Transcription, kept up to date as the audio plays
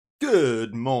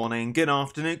Good morning, good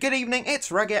afternoon, good evening, it's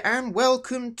Regit and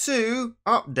welcome to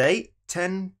update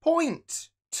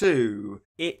 10.2.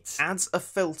 It adds a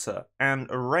filter and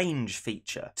a range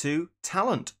feature to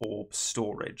talent orb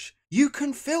storage. You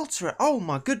can filter it, oh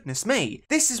my goodness me.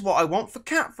 This is what I want for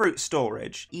catfruit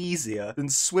storage. Easier than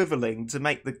swiveling to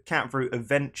make the catfruit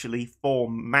eventually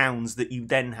form mounds that you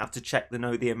then have to check to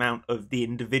know the amount of the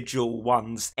individual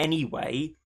ones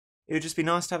anyway. It would just be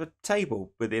nice to have a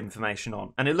table with the information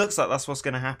on. And it looks like that's what's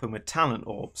going to happen with talent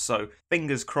orbs, so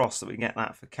fingers crossed that we get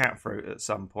that for catfruit at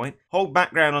some point. Hold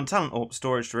background on talent orb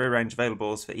storage to rearrange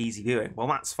availables for easy viewing. Well,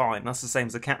 that's fine. That's the same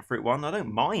as the catfruit one. I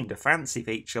don't mind a fancy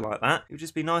feature like that. It would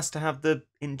just be nice to have the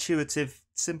intuitive,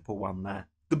 simple one there.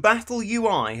 The Battle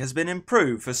UI has been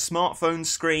improved for smartphone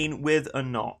screen with a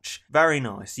notch. Very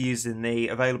nice, using the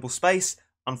available space.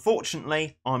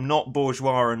 Unfortunately, I'm not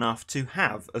bourgeois enough to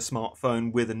have a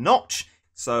smartphone with a notch,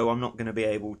 so I'm not going to be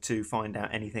able to find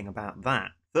out anything about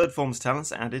that. Third forms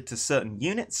talents added to certain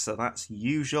units, so that's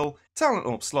usual. Talent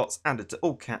orb slots added to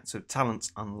all cats with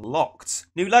talents unlocked.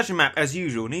 New legend map as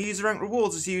usual, new user rank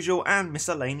rewards as usual, and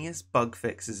miscellaneous bug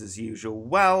fixes as usual.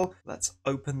 Well, let's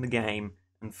open the game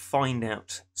and find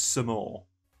out some more.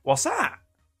 What's that?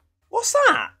 What's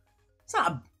that? Is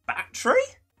that a battery?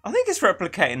 I think it's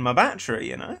replicating my battery,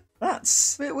 you know?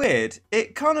 That's a bit weird.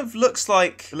 It kind of looks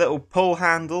like a little pull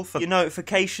handle for your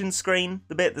notification screen,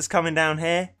 the bit that's coming down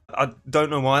here. I don't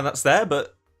know why that's there,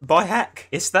 but by heck,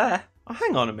 it's there. Oh,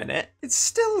 hang on a minute. It's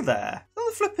still there.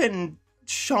 Another flipping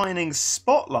shining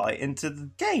spotlight into the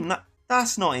game.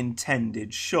 That's not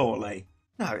intended, surely.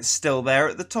 No, it's still there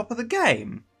at the top of the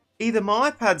game. Either my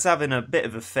iPad's having a bit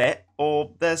of a fit,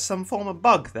 or there's some form of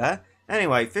bug there.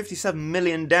 Anyway, 57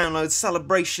 million downloads,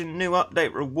 celebration, new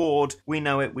update reward. We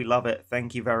know it, we love it,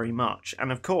 thank you very much.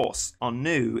 And of course, our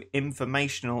new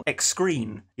informational X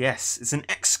screen. Yes, it's an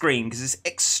X screen because it's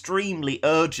extremely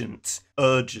urgent.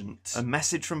 Urgent. A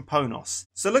message from Ponos.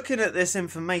 So looking at this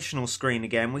informational screen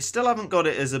again, we still haven't got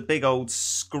it as a big old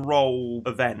scroll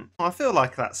event. I feel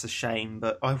like that's a shame,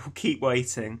 but I will keep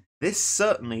waiting. This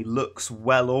certainly looks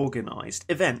well organised.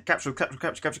 Event, capture,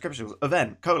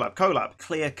 event, collab,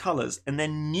 clear colours, and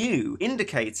then new,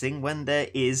 indicating when there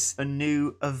is a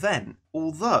new event.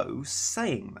 Although,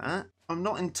 saying that, I'm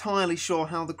not entirely sure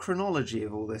how the chronology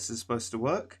of all this is supposed to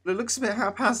work. It looks a bit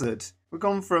haphazard. We've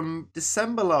gone from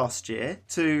December last year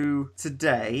to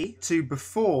today, to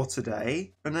before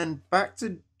today, and then back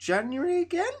to January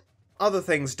again? Other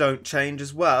things don't change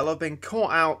as well. I've been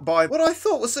caught out by what I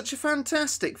thought was such a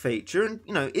fantastic feature and,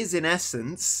 you know, is in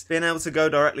essence being able to go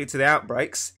directly to the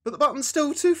outbreaks, but the button's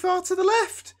still too far to the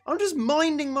left. I'm just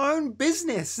minding my own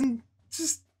business and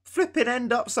just flipping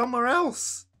end up somewhere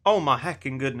else. Oh my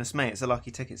heckin' goodness me, it's a lucky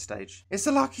ticket stage. It's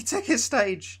a lucky ticket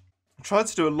stage. I tried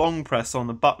to do a long press on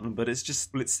the button, but it's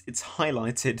just, it's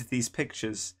highlighted these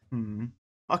pictures.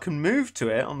 I can move to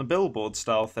it on the billboard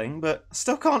style thing, but I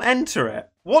still can't enter it.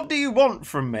 What do you want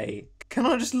from me? Can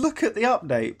I just look at the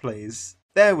update, please?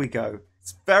 There we go.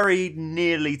 It's very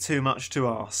nearly too much to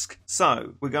ask.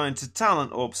 So, we're going to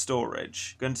talent orb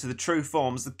storage. Going to the true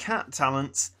forms. The cat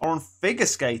talents are on figure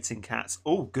skating cats.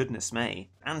 Oh, goodness me.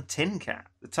 And tin cat.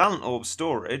 The talent orb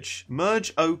storage.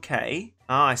 Merge OK.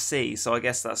 Ah, I see. So I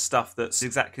guess that's stuff that's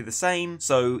exactly the same.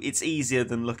 So it's easier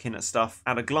than looking at stuff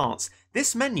at a glance.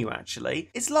 This menu, actually,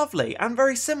 is lovely and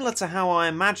very similar to how I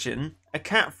imagine a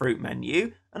catfruit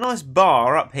menu. A nice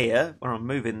bar up here, where I'm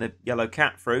moving the yellow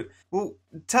catfruit, will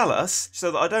tell us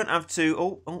so that I don't have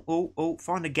to,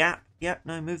 find a gap. Yep,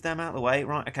 no, move them out of the way.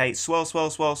 Right, okay, swirl.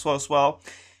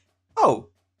 Oh,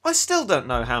 I still don't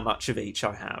know how much of each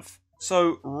I have.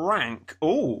 So, rank,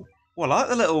 well,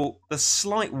 I like the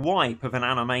slight wipe of an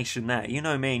animation there. You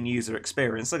know me and user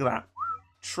experience, look at that.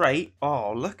 Trait,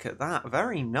 oh, look at that,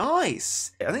 very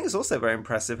nice. I think it's also very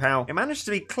impressive how it managed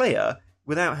to be clear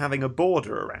without having a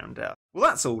border around it. Well,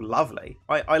 that's all lovely.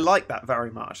 I like that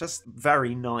very much. That's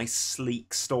very nice,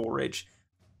 sleek storage.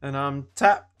 And I'm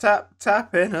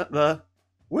tapping at the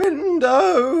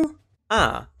window.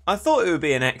 Ah, I thought it would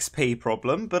be an XP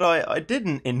problem, but I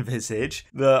didn't envisage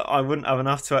that I wouldn't have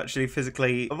enough to actually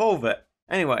physically evolve it.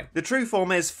 Anyway, the true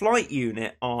form is Flight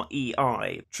Unit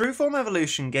REI. True form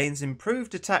evolution gains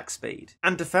improved attack speed,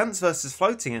 and defense versus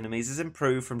floating enemies is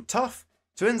improved from tough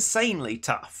to insanely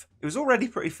tough. It was already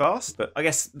pretty fast, but I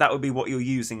guess that would be what you're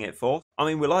using it for. I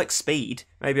mean, we like speed.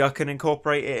 Maybe I can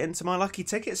incorporate it into my lucky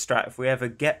ticket strat if we ever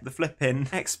get the flipping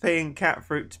XP and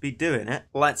catfruit to be doing it.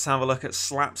 Let's have a look at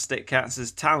Slapstick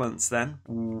Cats' talents then.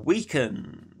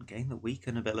 Weaken. Gain the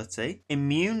weaken ability.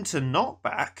 Immune to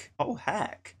knockback. Oh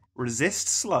heck. Resist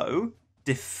slow.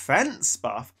 defense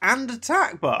buff and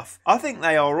attack buff. I think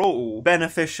they are all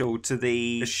beneficial to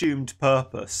the assumed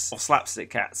purpose of Slapstick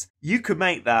Cats. You could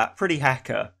make that pretty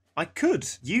hacker. I could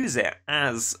use it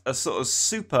as a sort of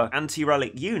super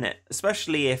anti-relic unit,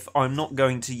 especially if I'm not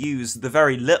going to use the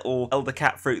very little Elder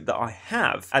Catfruit that I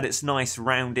have at its nice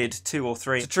rounded 2 or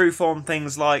 3 to true form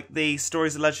things like the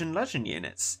Stories of Legend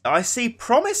units. I see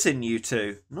promise in you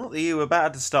two, not that you were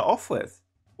bad to start off with.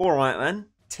 Alright then,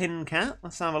 Tin Cat,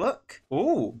 let's have a look.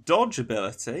 Ooh, dodge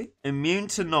ability, immune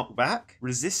to knockback,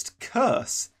 resist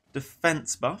curse.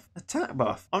 Defense buff, attack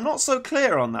buff. I'm not so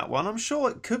clear on that one. I'm sure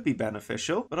it could be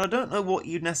beneficial, but I don't know what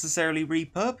you'd necessarily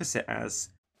repurpose it as.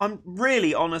 I'm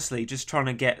really honestly just trying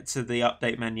to get to the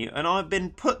update menu, and I've been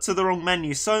put to the wrong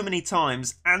menu so many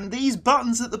times, and these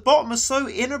buttons at the bottom are so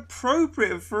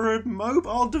inappropriate for a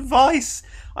mobile device.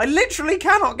 I literally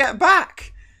cannot get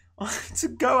back. To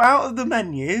go out of the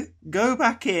menu, go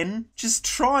back in, just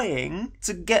trying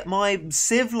to get my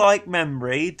sieve-like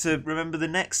memory to remember the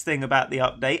next thing about the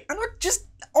update, and I just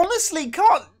honestly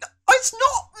can't. It's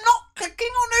not clicking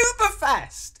on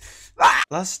Uberfest. Ah!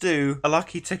 Let's do a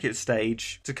lucky ticket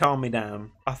stage to calm me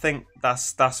down. I think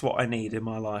that's what I need in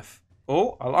my life.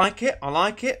 Oh, I like it. I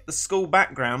like it. The school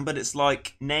background, but it's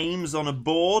like names on a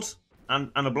board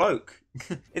and a bloke.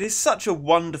 It is such a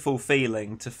wonderful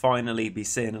feeling to finally be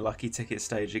seeing a lucky ticket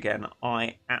stage again.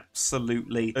 I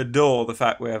absolutely adore the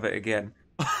fact we have it again.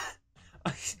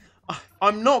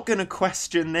 I'm not going to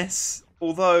question this,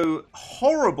 although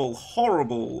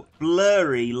horrible,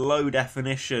 blurry, low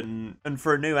definition, and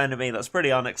for a new enemy that's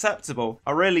pretty unacceptable.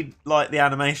 I really like the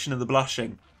animation of the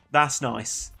blushing. That's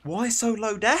nice. Why so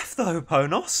low def though,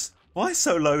 Ponos? Why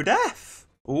so low def?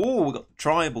 Oh, we got the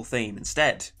tribal theme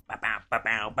instead.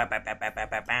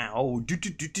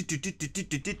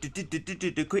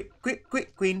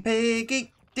 Quick, Queen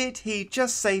Piggy. Did he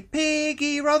just say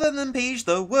piggy rather than peach?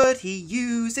 The word he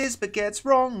uses but gets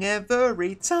wrong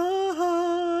every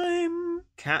time.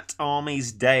 Cat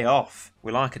Army's day off.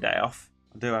 We like a day off.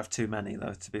 I do have too many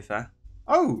though, to be fair.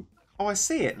 Oh, I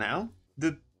see it now.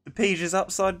 The peach is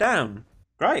upside down.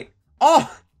 Great.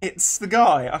 Oh, it's the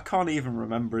guy. I can't even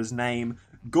remember his name.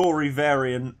 Gory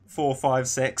Variant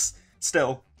 456.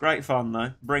 Still, great fun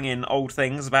though. Bringing old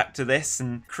things back to this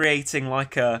and creating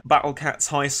like a Battle Cats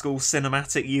high school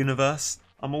cinematic universe.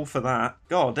 I'm all for that.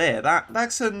 God dear, that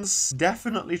Daxon's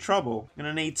definitely trouble.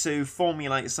 Gonna need to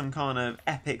formulate some kind of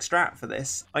epic strat for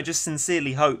this. I just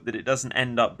sincerely hope that it doesn't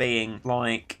end up being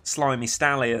like Slimy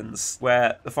Stallions,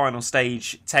 where the final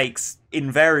stage takes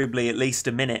invariably at least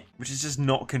a minute, which is just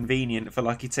not convenient for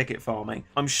lucky ticket farming.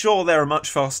 I'm sure there are much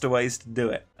faster ways to do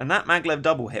it. And that maglev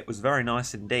double hit was very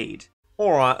nice indeed.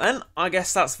 Alright then, I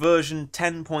guess that's version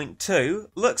 10.2.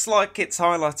 Looks like it's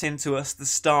highlighting to us the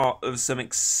start of some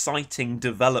exciting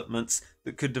developments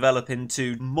that could develop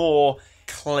into more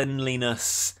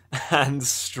cleanliness and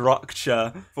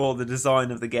structure for the design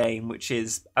of the game, which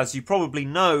is, as you probably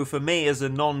know, for me as a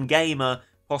non-gamer,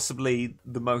 possibly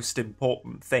the most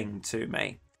important thing to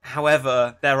me.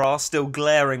 However, there are still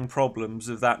glaring problems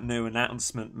with that new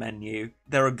announcement menu.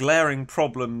 There are glaring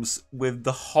problems with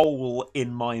the hole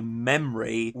in my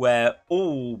memory where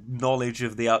all knowledge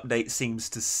of the update seems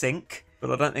to sink.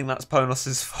 But I don't think that's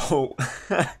Ponos's fault.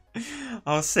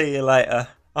 I'll see you later.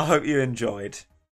 I hope you enjoyed.